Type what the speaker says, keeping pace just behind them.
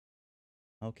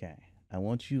Okay, I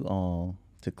want you all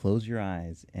to close your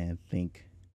eyes and think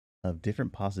of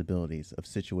different possibilities of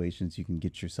situations you can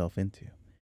get yourself into,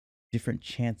 different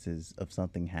chances of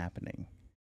something happening,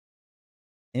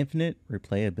 infinite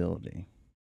replayability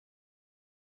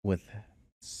with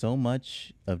so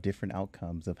much of different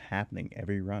outcomes of happening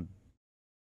every run.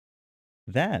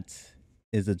 That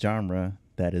is a genre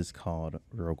that is called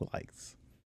roguelikes.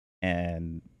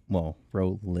 And well,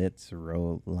 roguelits,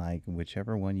 roguelike,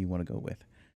 whichever one you want to go with.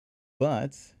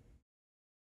 But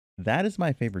that is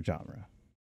my favorite genre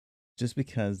just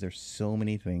because there's so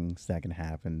many things that can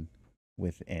happen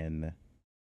within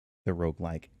the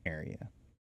roguelike area.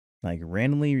 Like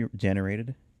randomly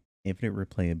generated infinite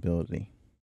replayability.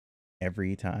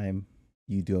 Every time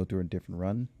you go through a different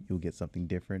run, you'll get something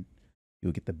different.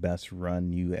 You'll get the best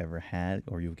run you ever had,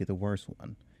 or you'll get the worst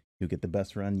one. You'll get the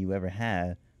best run you ever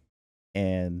had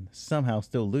and somehow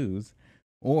still lose,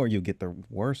 or you'll get the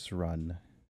worst run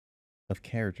of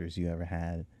characters you ever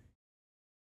had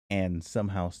and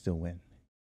somehow still win.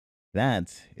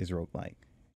 That is roguelike.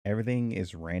 Everything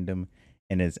is random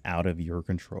and is out of your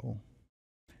control.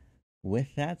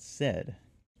 With that said,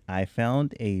 I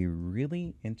found a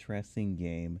really interesting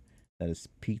game that has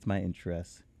piqued my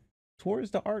interest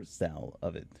towards the art style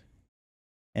of it,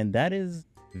 and that is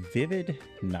Vivid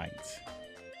Night.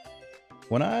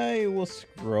 When I was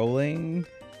scrolling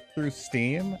through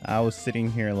Steam, I was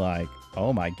sitting here like,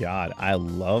 oh my god, I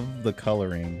love the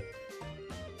coloring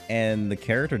and the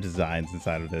character designs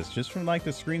inside of this just from like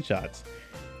the screenshots.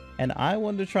 And I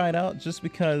wanted to try it out just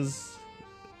because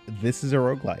this is a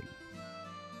roguelike.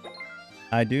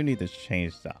 I do need to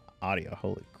change the audio.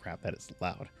 Holy crap, that is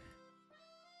loud.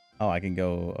 Oh, I can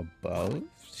go above?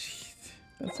 Jeez,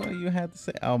 that's all you had to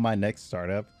say. Oh, my next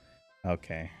startup.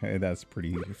 Okay, that's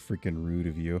pretty freaking rude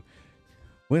of you.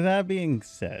 With that being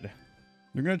said,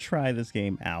 we're going to try this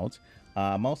game out.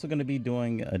 I'm also going to be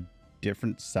doing a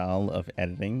different style of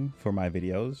editing for my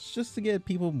videos just to get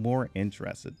people more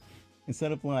interested.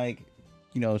 Instead of like,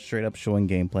 straight up showing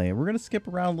gameplay, we're going to skip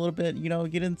around a little bit,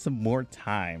 get in some more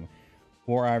time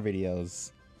for our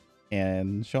videos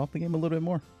and show off the game a little bit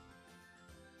more.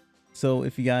 So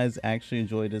if you guys actually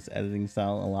enjoy this editing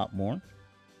style a lot more,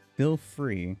 feel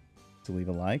free to leave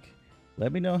a like.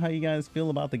 Let me know how you guys feel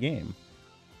about the game.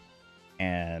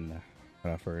 And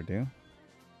without further ado,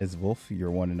 it's Wolf,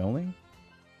 your one and only,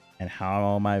 and how are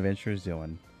all my adventures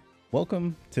doing?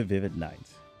 Welcome to Vivid Night.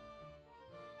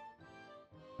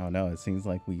 Oh no, it seems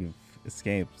like we've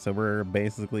escaped. So we're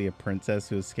basically a princess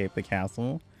who escaped the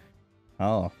castle.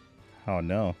 Oh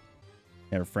no.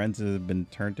 Our friends have been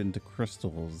turned into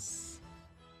crystals.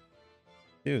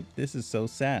 Dude, this is so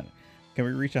sad. Can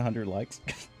we reach 100 likes?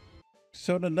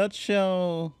 So in a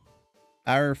nutshell,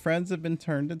 our friends have been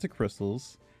turned into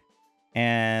crystals,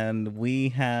 and we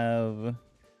have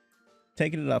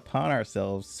taken it upon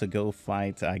ourselves to go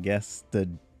fight, I guess, the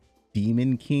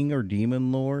Demon King or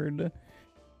Demon Lord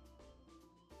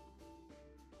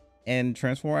and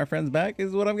transform our friends back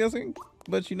is what I'm guessing.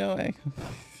 But hey.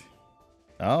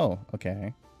 Oh,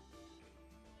 okay.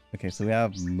 Okay, so we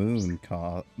have move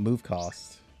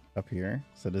cost up here.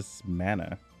 So this is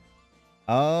mana.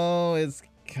 Oh, it's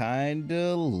kind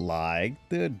of like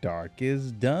the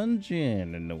Darkest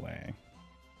Dungeon in a way.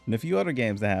 And a few other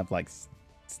games that have like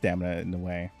stamina in a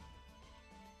way.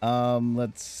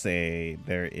 Let's say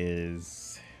there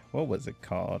is, what was it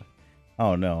called?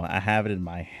 Oh no, I have it in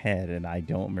my head and I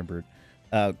don't remember.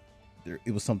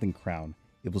 It was something crown.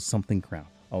 It was something crown.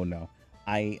 Oh no,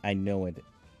 I know it.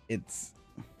 It's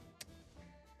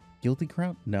Guilty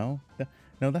Crown. No,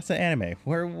 that's an anime.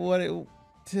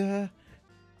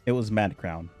 It was Mad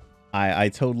Crown. I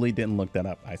totally didn't look that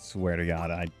up. I swear to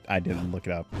God, I didn't look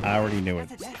it up. I already knew it.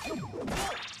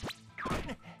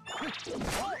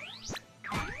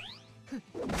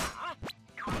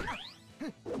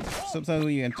 Sometimes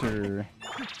when you enter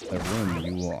a room,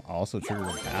 you will also trigger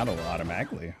a battle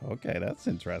automatically. Okay, that's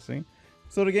interesting.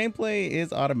 So the gameplay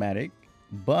is automatic,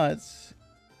 but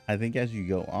I think as you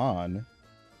go on,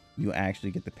 you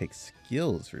actually get to pick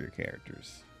skills for your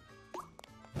characters.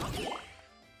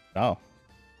 Oh,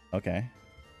 okay.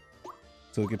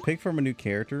 So we can pick from a new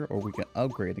character, or we can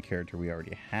upgrade the character we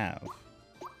already have.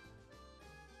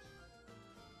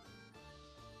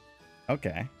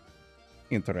 Okay.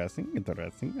 Interesting. I'm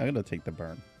gonna take the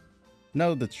burn.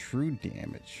 No, the true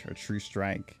damage or true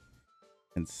strike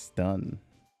and stun.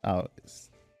 Oh,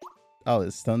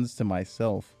 it stuns to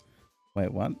myself.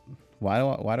 Wait, what?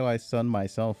 Why do I stun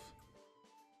myself?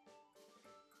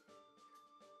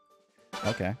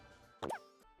 Okay.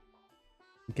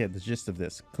 Okay, the gist of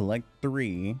this. Collect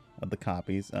 3 of the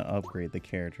copies and upgrade the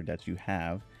character that you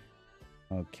have.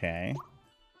 Okay.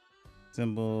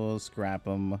 Symbols, scrap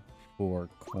them for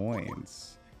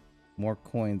coins. More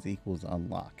coins equals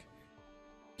unlock.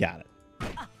 Got it.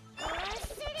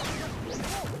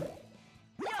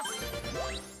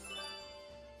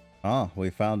 Oh, we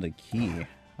found a key.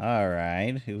 All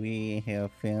right, we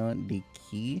have found the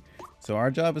key. So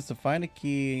our job is to find a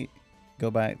key,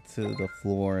 go back to the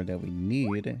floor that we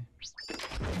need.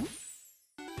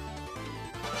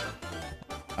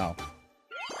 Oh,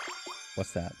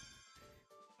 what's that?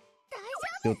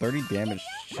 Deal 30 damage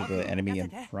to the enemy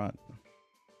in front.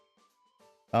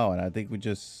 Oh, and I think we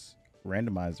just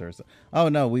randomized ourselves. Oh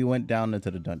no, we went down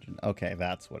into the dungeon. Okay,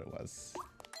 that's what it was.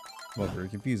 Well, we're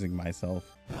confusing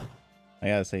myself. I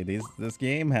gotta say, this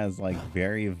game has like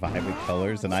very vibrant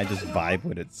colors, and I just vibe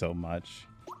with it so much.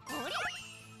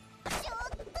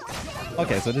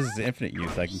 Okay, so this is infinite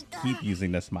use. I can keep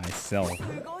using this myself.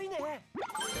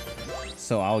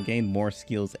 So I'll gain more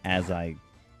skills as I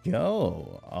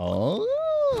go.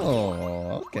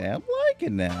 Oh, okay, I'm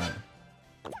liking that.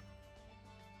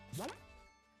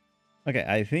 Okay,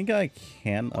 I think I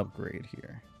can upgrade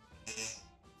here.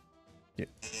 Yeah.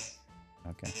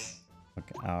 Okay.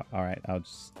 Okay. All right. I'll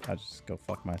just go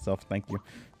fuck myself. Thank you.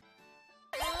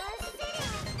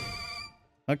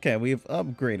 Okay, we've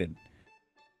upgraded.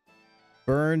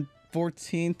 Burn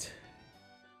 14.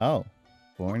 Oh,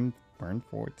 burn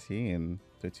 14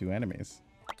 to 2 enemies.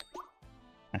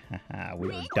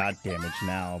 We're dot damage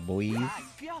now, boys.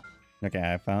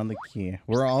 Okay, I found the key.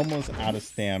 We're almost out of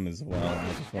stam as well. I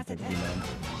just want to be known.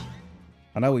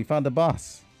 Oh no, we found the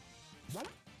boss.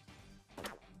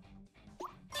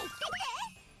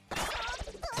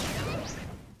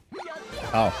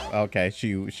 Oh, okay.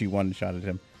 She one-shotted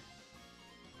him.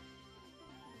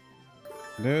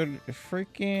 Dude,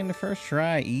 freaking first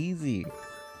try, easy.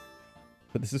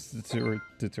 But this is the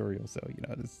tutorial, so you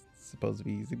know this is supposed to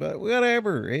be easy. But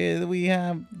whatever. We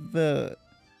have the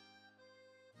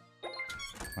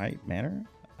right manner.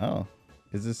 Oh,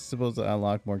 is this supposed to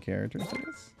unlock more characters? I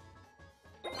guess.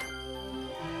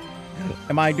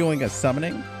 Am I doing a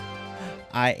summoning?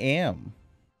 I am.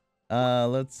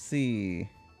 Let's see.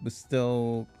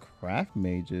 Bestow craft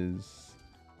mages.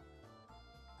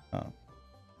 Oh.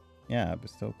 Yeah,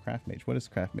 bestow craft mage. What is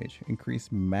craft mage?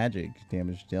 Increase magic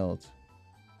damage dealt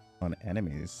on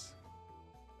enemies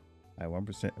by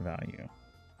 1% value.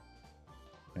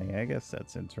 Hey, I guess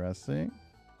that's interesting.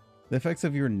 The effects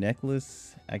of your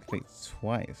necklace activate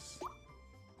twice.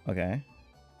 Okay.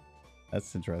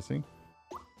 That's interesting.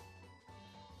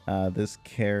 This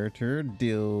character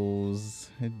deals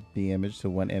damage to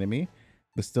one enemy.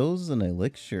 Bestows an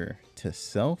elixir to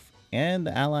self and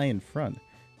the ally in front.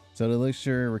 So the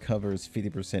elixir recovers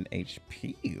 50%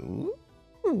 HP.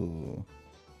 Ooh.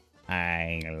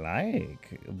 I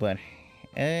like, but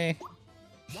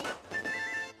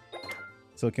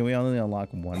So can we only unlock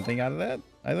one thing out of that?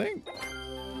 I think.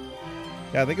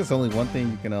 Yeah, I think it's only one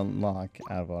thing you can unlock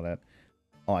out of all that.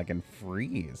 Oh, I can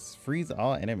freeze. Freeze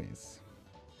all enemies.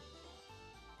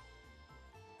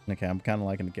 Okay, I'm kind of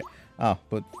liking to get. Oh,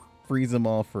 but freeze them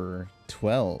all for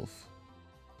 12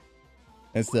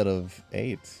 instead of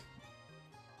 8.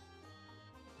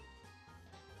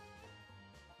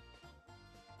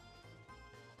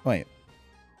 Wait.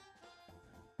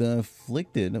 The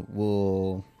afflicted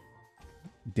will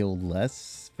deal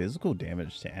less physical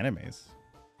damage to enemies.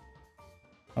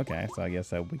 Okay, so I guess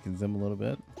that weakens them a little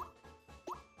bit.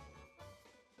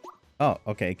 Oh,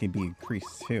 okay, it can be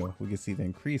increased too. We can see the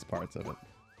increased parts of it.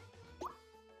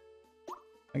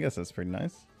 I guess that's pretty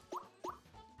nice.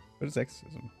 What is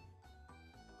exorcism?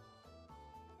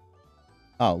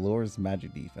 Oh, lowers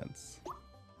magic defense.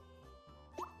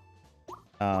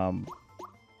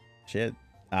 Shit.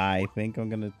 I think I'm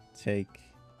gonna take.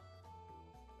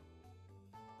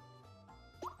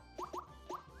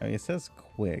 I mean, it says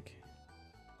quick.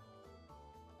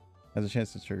 Has a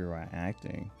chance to trigger while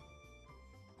acting.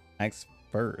 Acts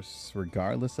first,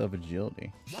 regardless of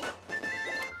agility.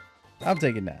 I'm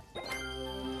taking that.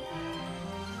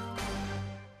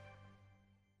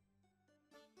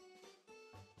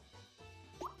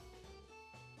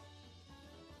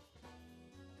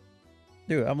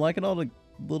 Dude, I'm liking all the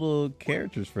little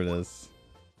characters for this.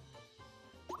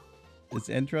 It's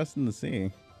interesting to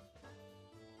see.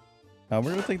 We're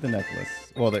gonna take the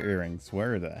necklace. Well, the earrings.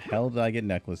 Where the hell did I get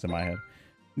necklace in my head?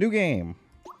 New game.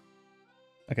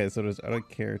 Okay, so there's other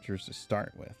characters to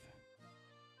start with.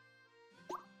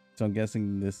 So I'm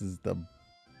guessing this is the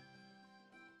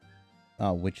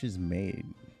witch's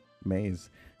maze.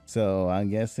 So I'm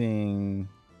guessing.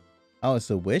 Oh,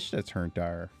 it's a witch that turned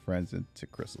our friends into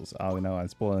crystals. Oh no, I'm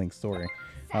spoiling story.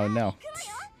 Oh no.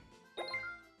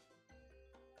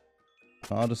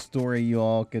 All the story you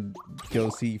all could go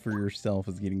see for yourself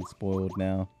is getting spoiled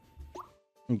now.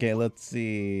 Okay, let's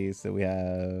see. So we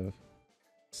have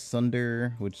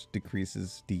Sunder, which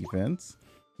decreases defense.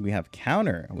 We have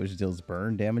Counter, which deals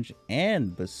burn damage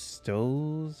and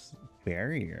bestows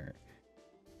barrier.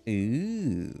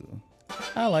 Ooh,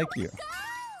 I like you.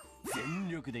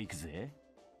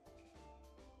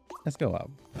 Let's go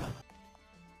up.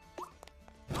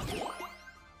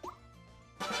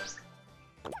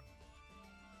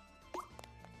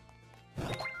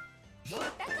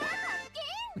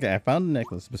 Okay, I found a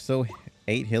necklace. Bestow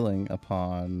 8 healing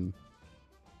upon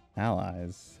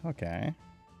allies. Okay.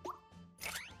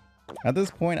 At this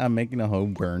point, I'm making a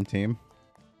home burn team.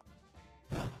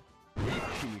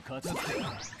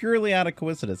 Purely out of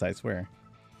coincidence, I swear.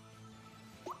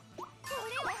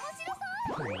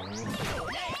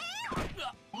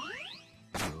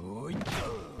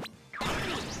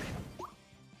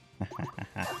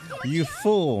 You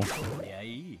fool!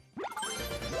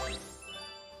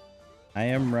 I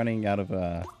am running out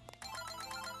of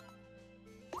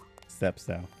steps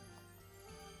though.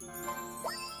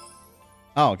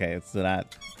 Oh, okay. So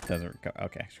that doesn't go.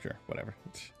 Okay, sure, whatever.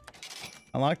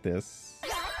 Unlock this.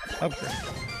 Upgrade.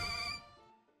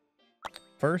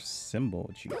 First symbol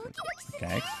achievement.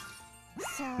 Okay.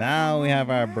 Now we have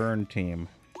our burn team.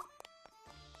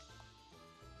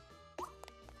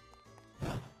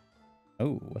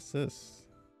 Oh, what's this?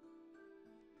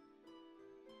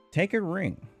 Take a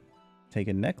ring. Take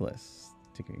a necklace.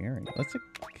 Take an earring. Let's take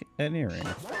an earring.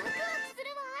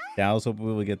 Yeah, I was hoping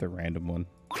we would get the random one.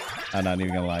 I'm not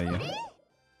even gonna lie to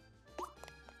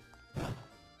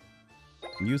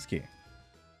you. Use key.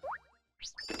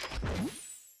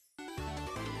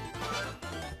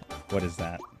 What is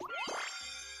that?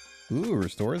 Ooh,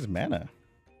 restores mana.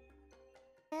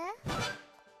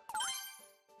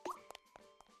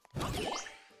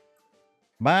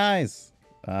 Buys.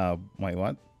 Wait,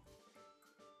 what?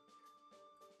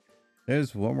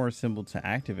 There's one more symbol to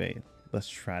activate. Let's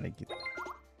try to get.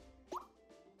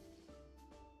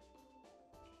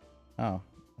 Oh,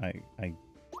 I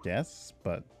guess,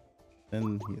 but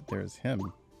then there's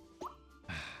him.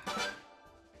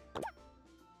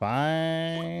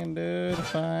 Fine, dude,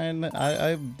 fine.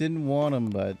 I didn't want him,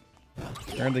 but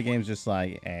the game's just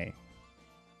like, hey,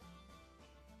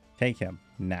 take him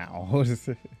now.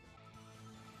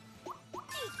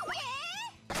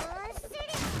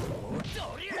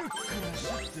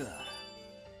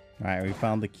 Alright, we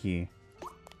found the key.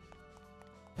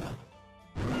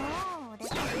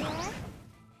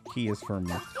 Key is for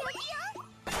me.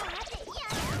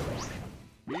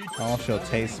 I shall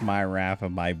taste my wrath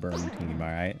of my burn team,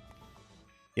 alright?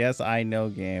 Yes, I know,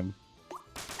 game.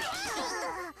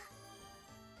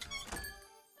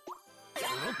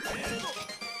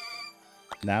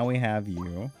 Now we have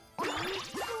you.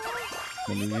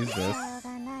 Let me use this.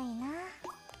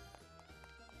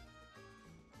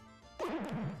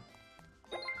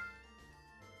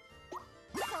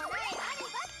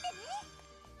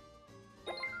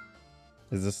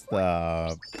 Is this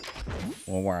the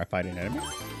one where I fight an enemy?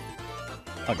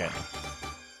 Okay.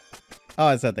 Oh,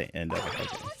 it's at the end of it.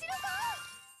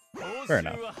 Okay. Fair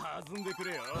enough.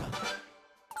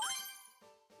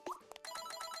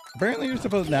 Apparently you're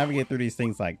supposed to navigate through these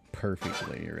things like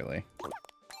perfectly, really.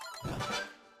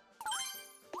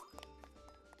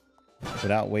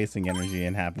 Without wasting energy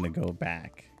and having to go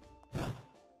back.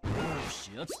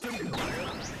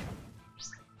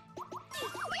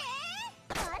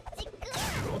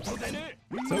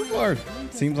 So far,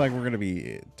 seems like we're gonna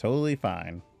be totally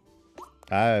fine.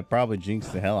 I probably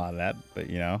jinxed the hell out of that, but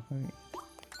you know,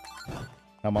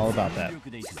 I'm all about that.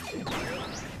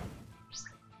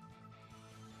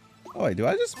 Oh wait, do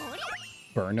I just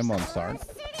burn him on start?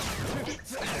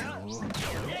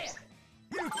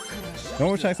 No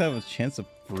more chance I have a chance of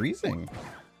freezing.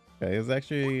 Okay, it's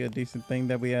actually a decent thing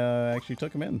that we actually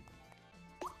took him in.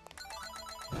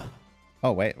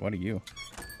 Oh wait, what are you?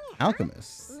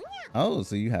 Alchemist. Oh,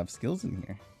 so you have skills in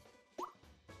here.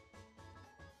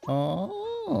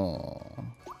 Oh.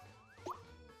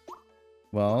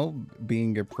 Well,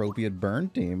 being appropriate burn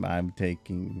team, I'm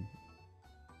taking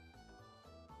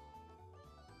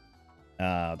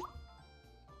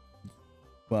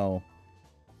well,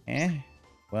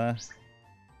 what?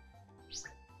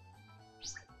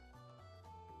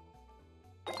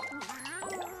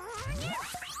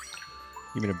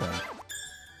 Give me the burn.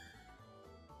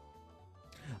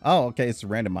 Oh, okay, it's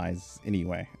randomized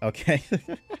anyway. Okay.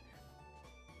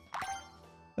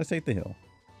 Let's take the hill.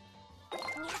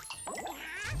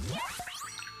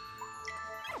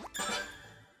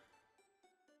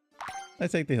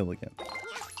 Let's take the hill again.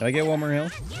 Can I get one more hill?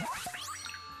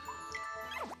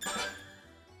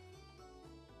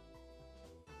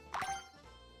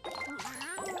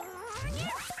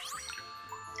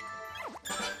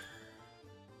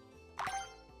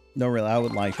 No, really, I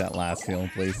would like that last heal,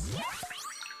 please.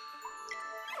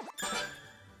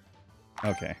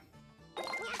 Okay.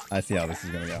 I see how this is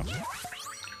gonna go.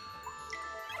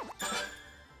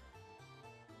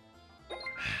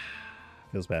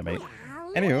 Feels bad, mate.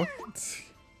 Anywho.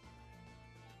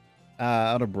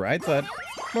 On the bright side,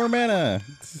 more mana!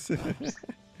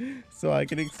 So I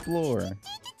can explore.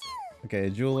 Okay,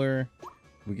 jeweler.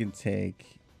 We can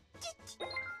take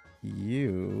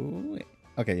you.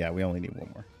 Okay, yeah, we only need one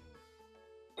more.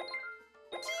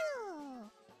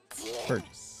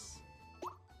 Purchase.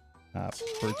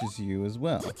 Purchase you as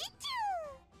well.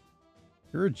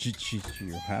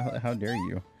 How dare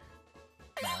you?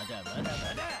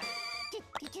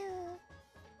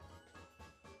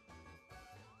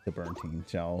 The burn team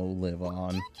shall live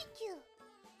on.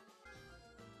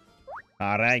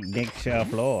 Alright, next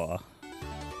floor.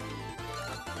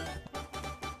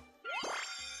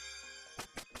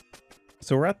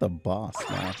 So we're at the boss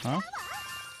now, huh?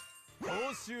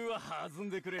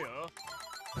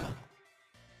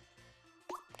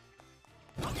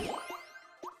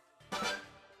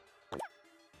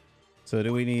 So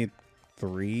do we need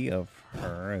 3 of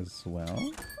her as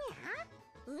well?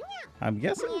 I'm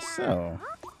guessing so.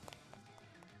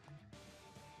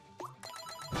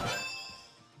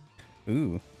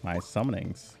 Ooh, my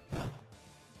summonings.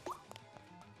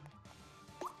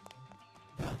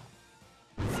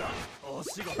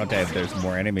 Okay, there's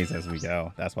more enemies as we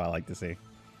go. That's what I like to see.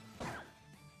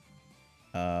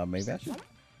 Maybe I should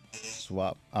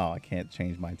swap. Oh, I can't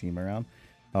change my team around.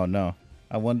 Oh no,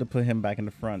 I wanted to put him back in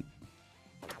the front.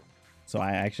 So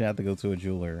I actually have to go to a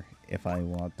jeweler if I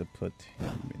want to put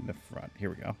him in the front. Here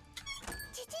we go.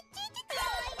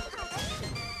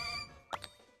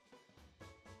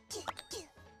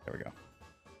 There we go.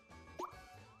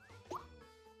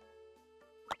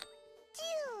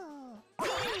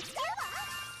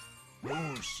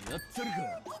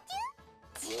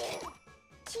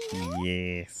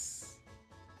 Yes.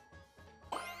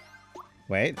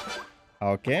 Wait.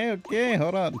 Okay, okay.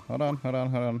 Hold on.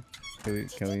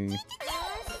 Can we?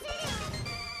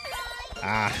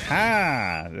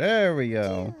 Aha! There we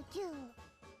go.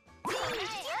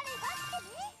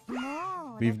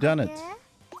 We've done it.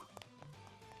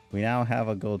 We now have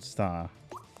a gold star.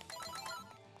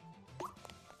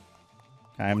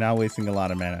 I am now wasting a lot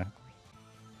of mana.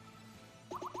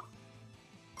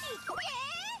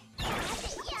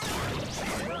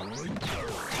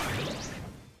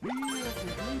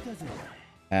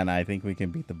 And I think we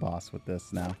can beat the boss with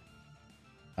this now.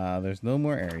 There's no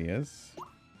more areas.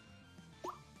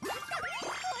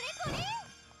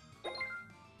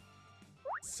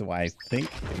 So I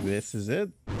think this is it.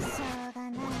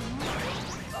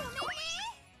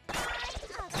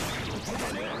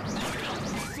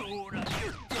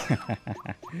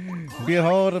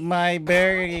 Behold my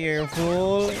barrier,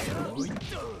 fool.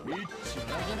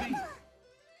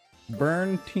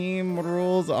 Burn team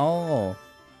rules all.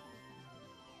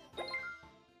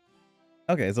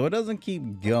 Okay, so it doesn't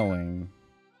keep going.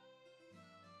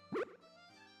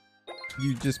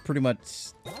 You just pretty much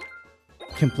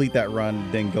complete that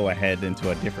run, then go ahead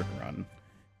into a different run.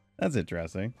 That's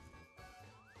interesting.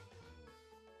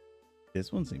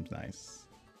 This one seems nice.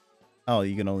 Oh,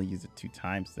 you can only use it 2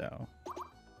 times though.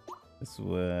 This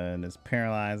one is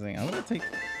paralyzing. I'm gonna take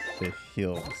the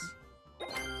heals.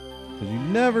 Because you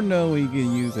never know when you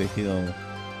can use a heal.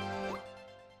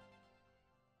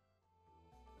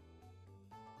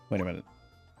 Wait a minute.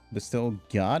 Bestow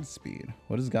Godspeed.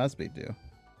 What does Godspeed do?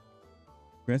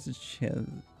 Grants a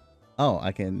chance. Oh,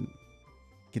 I can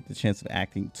get the chance of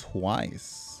acting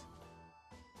twice.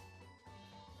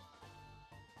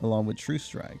 Along with True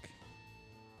Strike.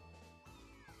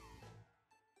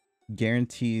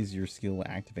 Guarantees your skill will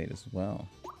activate as well.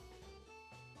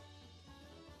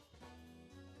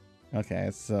 Okay,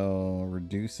 so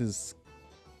reduces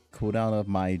cooldown of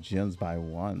my gems by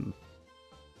 1.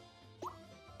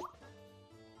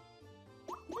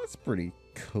 That's pretty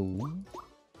cool.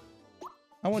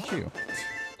 I want you.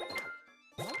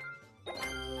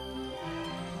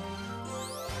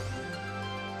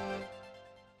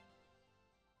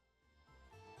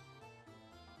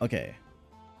 Okay.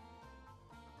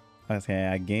 Okay,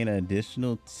 I gain an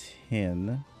additional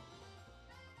 10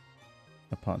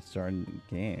 upon starting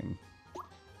the game.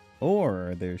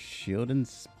 Or there's shield and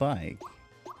spike.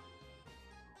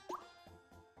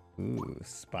 Ooh,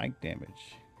 spike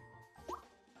damage.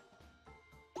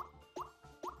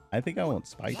 I think I want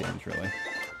spike damage, really.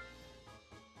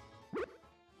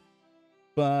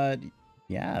 But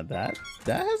yeah, that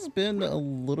has been a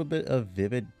little bit of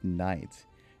Vivid Night.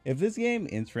 If this game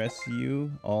interests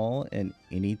you all in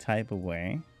any type of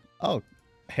way, oh,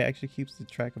 It actually keeps the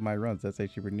track of my runs. That's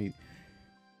actually pretty neat.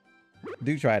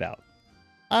 Do try it out.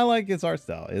 I like its art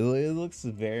style. It looks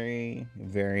very,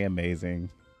 very amazing.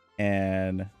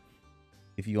 And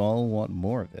if you all want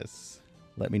more of this,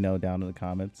 let me know down in the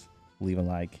comments. Leave a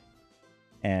like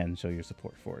and show your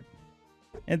support for it.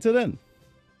 Until then,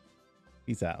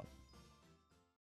 peace out.